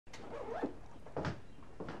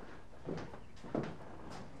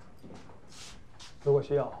如果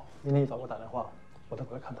需要，明天一早给我打电话，我都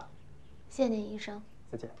过来看他。谢谢您，医生。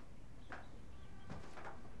再见。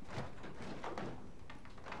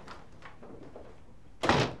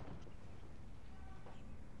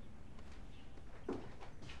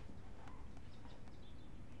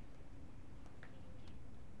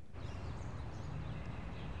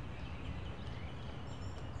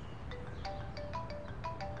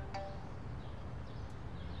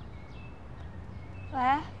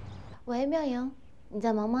喂，妙莹，你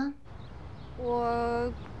在忙吗？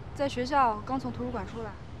我在学校，刚从图书馆出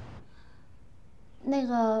来。那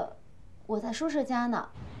个，我在书澈家呢。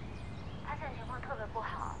他现在情况特别不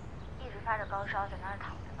好，一直发着高烧，在那儿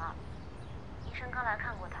躺着呢。医生刚来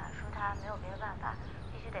看过他，说他没有别的办法，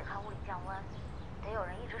必须得靠物理降温，得有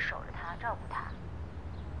人一直守着他，照顾他。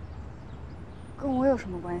跟我有什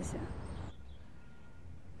么关系？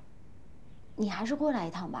你还是过来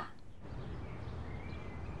一趟吧。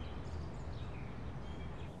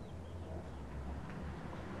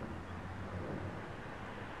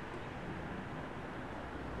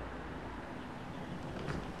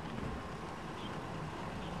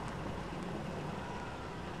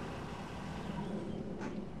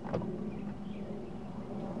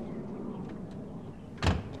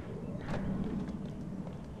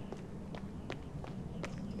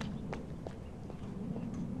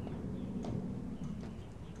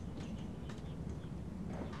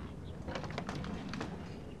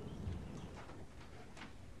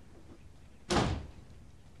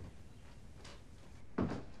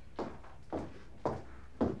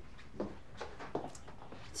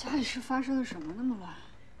家里是发生了什么那么乱？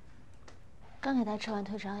刚给他吃完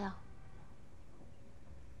退烧药。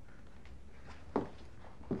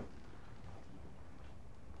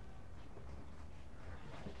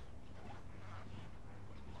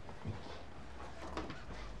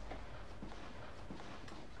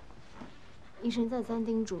医生再三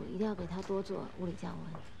叮嘱，一定要给他多做物理降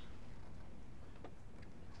温。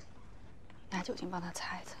拿酒精帮他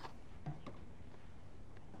擦一擦。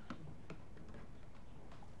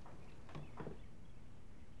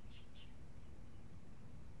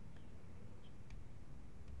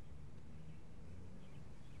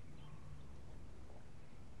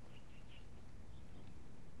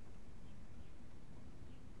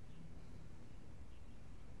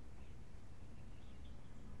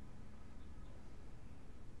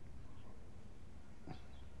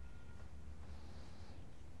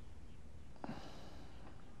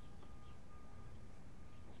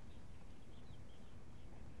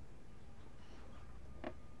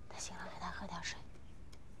醒了，给他喝点水。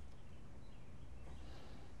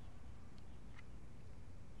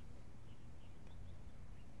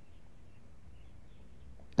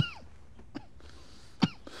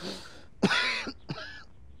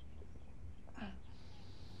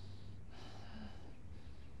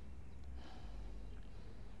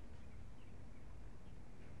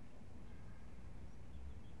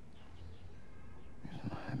你怎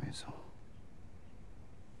么还没走？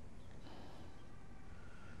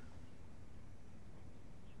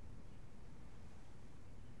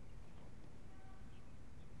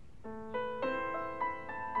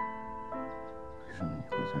为什么你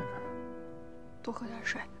会在这儿？多喝点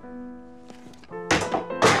水。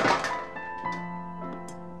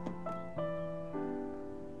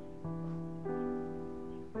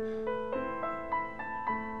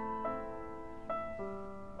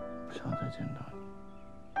不想再见到你，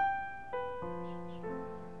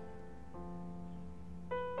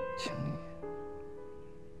请你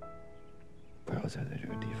不要再在这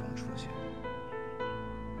个地方出现。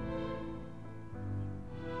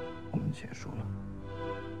我们结束了。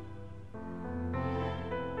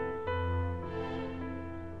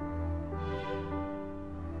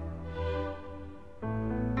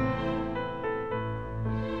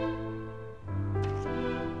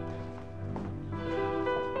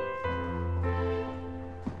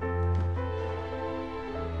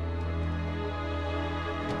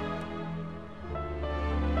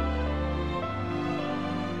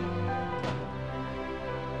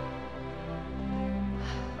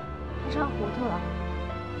他上糊涂了，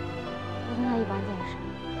不跟他一般见识。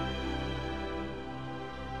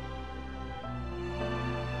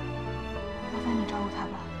麻烦你照顾他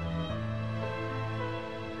吧，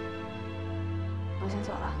我先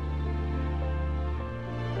走了。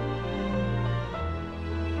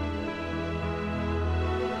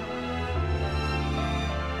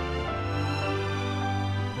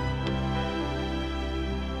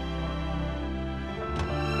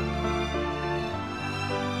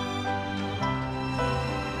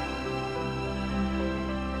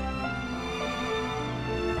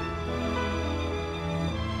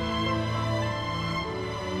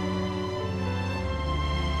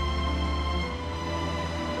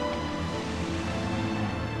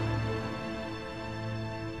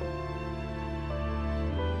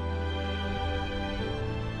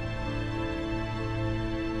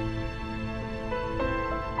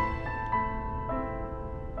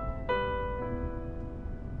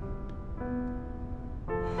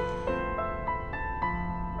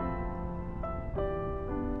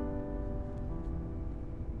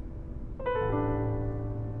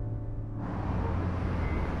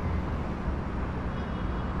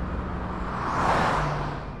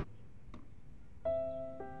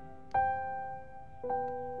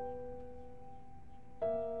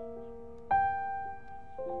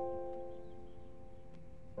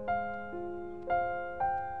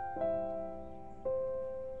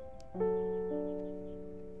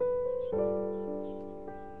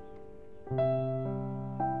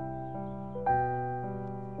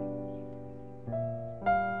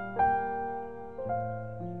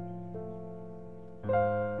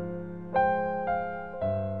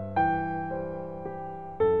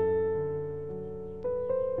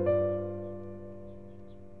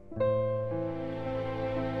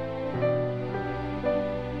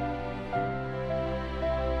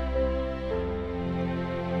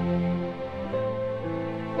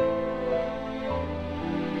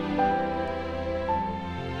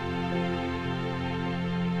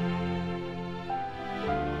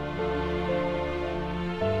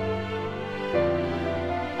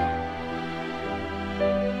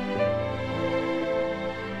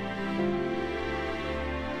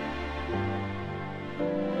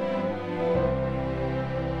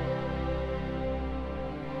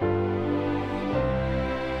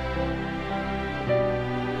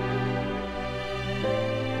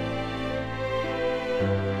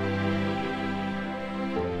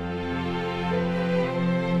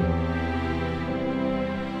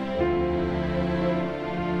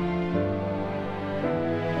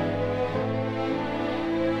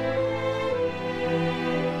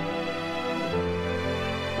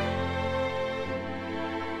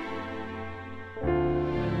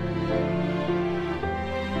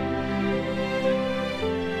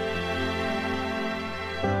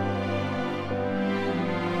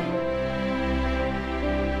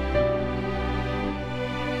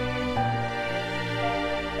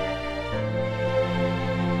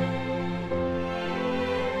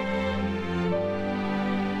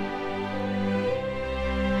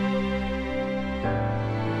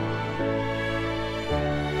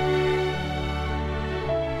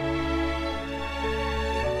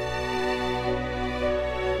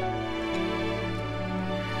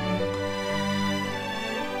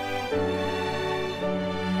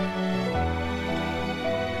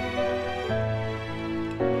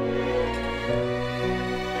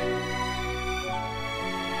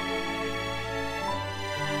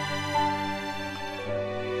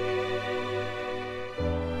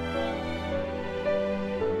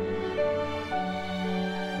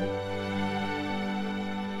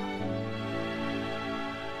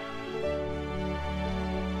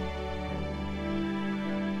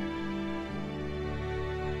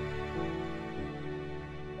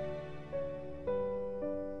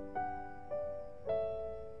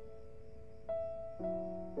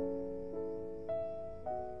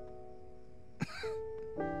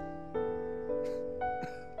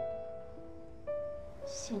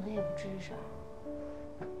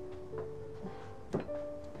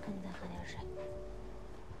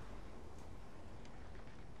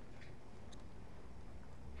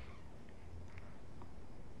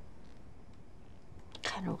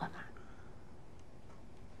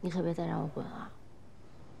你可别再让我滚啊！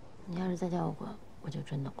你要是再叫我滚，我就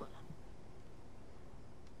真的滚了。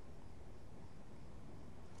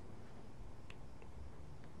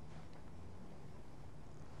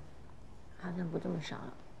好像不这么少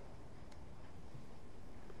了。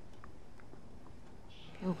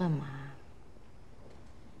又干嘛？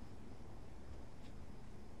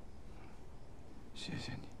谢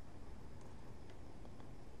谢你。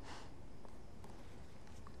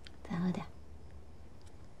再喝点。